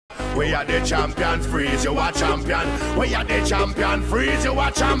We are the champion, freeze, you are champion. We are the champion, freeze, you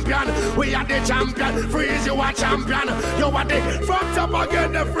are champion. We are the champion, freeze, you are champion. You are the from top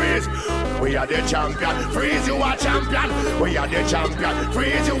again, the freeze. We are the champion, freeze, you are champion. We are the champion,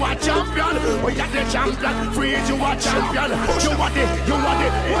 freeze, you are champion. We are the champion, freeze, you are champion. You are the,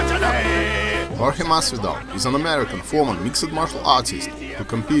 what's your name? Jorge Masvidal is an American former mixed martial artist who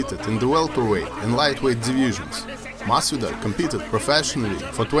competed in the welterweight and lightweight divisions. Masvidal competed professionally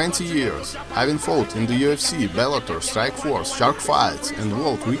for 20 years, having fought in the UFC, Bellator, Strikeforce, Shark Fights and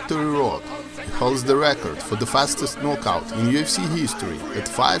World Victory Road. He holds the record for the fastest knockout in UFC history at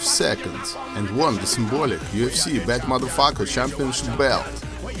 5 seconds and won the symbolic UFC Bad Motherfucker Championship belt.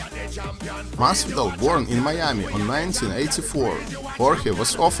 Masvidal, born in Miami in 1984, Jorge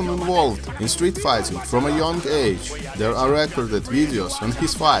was often involved in street fighting from a young age. There are recorded videos on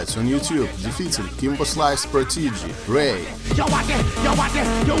his fights on YouTube defeating Kimbo Slice prodigy Ray.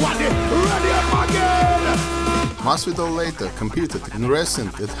 Masvidal later competed in wrestling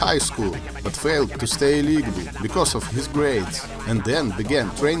at high school, but failed to stay legal because of his grades, and then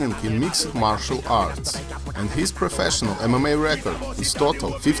began training in mixed martial arts. And his professional MMA record is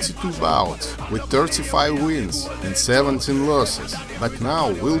total 52 bouts, with 35 wins and 17 losses. But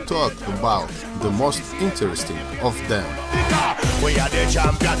now we'll talk about the most interesting of them. We are the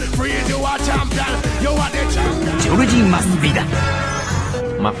champion, freeze, you are champion. You are the champion. Jorge Masvidal.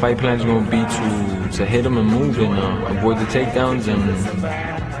 My fight plan is going to be to hit him and move and avoid the takedowns. And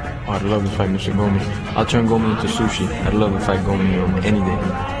I'd love to fight Mr. Gomi. I'll turn Gomi into sushi. I'd love to fight Gomi any day,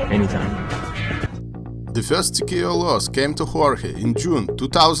 anytime. The first TKO loss came to Jorge in June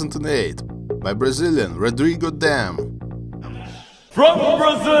 2008 by Brazilian Rodrigo Damm. From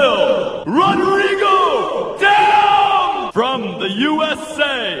Brazil, Rodrigo Damm! From the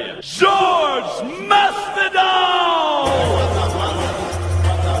USA, Jorge Masvidal!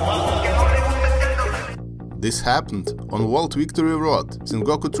 This happened on World Victory Road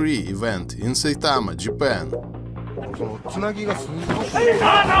Sengoku 3 event in Saitama, Japan.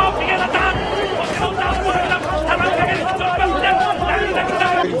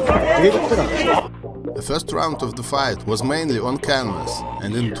 The first round of the fight was mainly on canvas,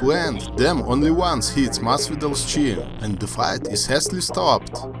 and in the end, Damm only once hits Masvidal's chin, and the fight is hastily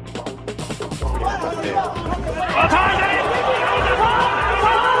stopped.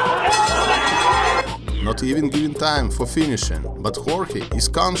 Not even giving time for finishing, but Jorge is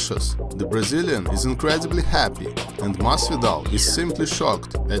conscious, the Brazilian is incredibly happy, and Masvidal is simply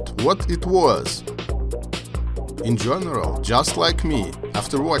shocked at what it was. In general, just like me,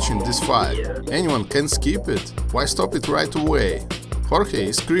 after watching this fight, anyone can skip it, why stop it right away? Jorge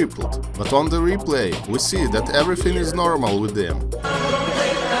is crippled, but on the replay we see that everything is normal with him.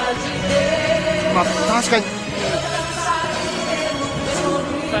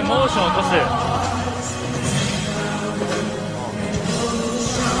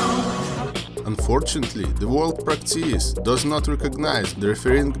 Unfortunately, the world practice does not recognize the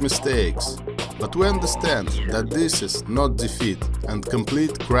refereeing mistakes, but we understand that this is not defeat and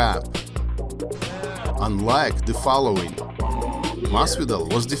complete crap. Unlike the following,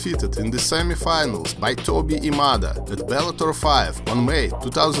 Masvidal was defeated in the semi-finals by Toby Imada at Bellator 5 on May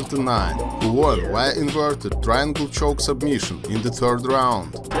 2009, who won via inverted triangle choke submission in the third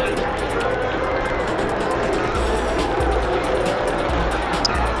round.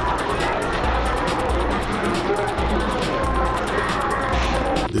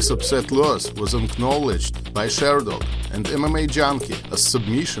 This upset loss was acknowledged by Sherdog and MMA Junkie as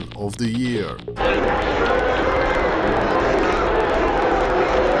submission of the year.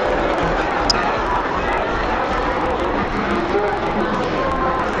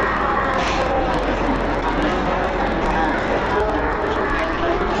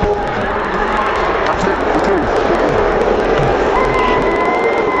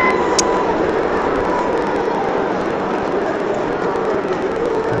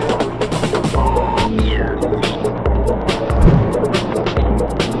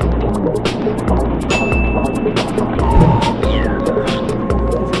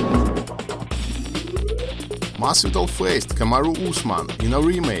 Masvidal faced Kamaru Usman in a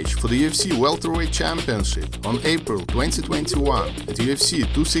rematch for the UFC Welterweight Championship on April 2021 at UFC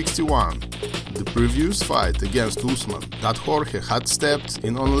 261. The previous fight against Usman that Jorge had stepped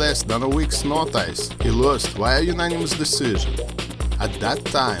in on less than a week's notice, he lost via unanimous decision. At that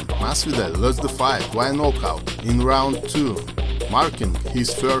time, Masvidal lost the fight via knockout in round 2, marking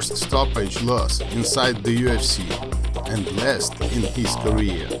his first stoppage loss inside the UFC and last in his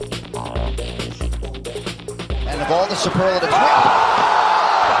career. And of all the superlatives,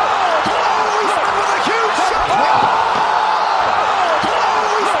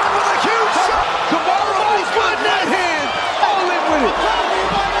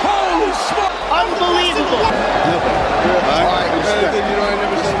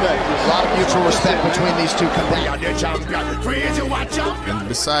 mutual respect between these two combatants. And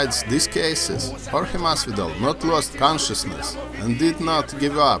besides these cases, Jorge Masvidal not lost consciousness and did not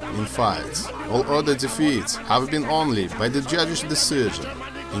give up in fights. All other defeats have been only by the judge's decision.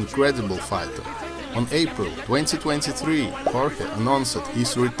 Incredible fighter. On April 2023, Jorge announced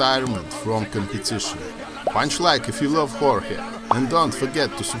his retirement from competition. Punch like if you love Jorge, and don't forget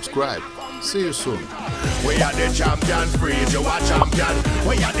to subscribe. See you soon. We are the champion, freeze, you are champion.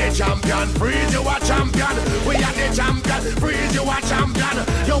 We are the champion, freeze, you are champion. We are the champion, freeze, you are champion.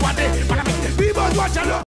 You are the people watch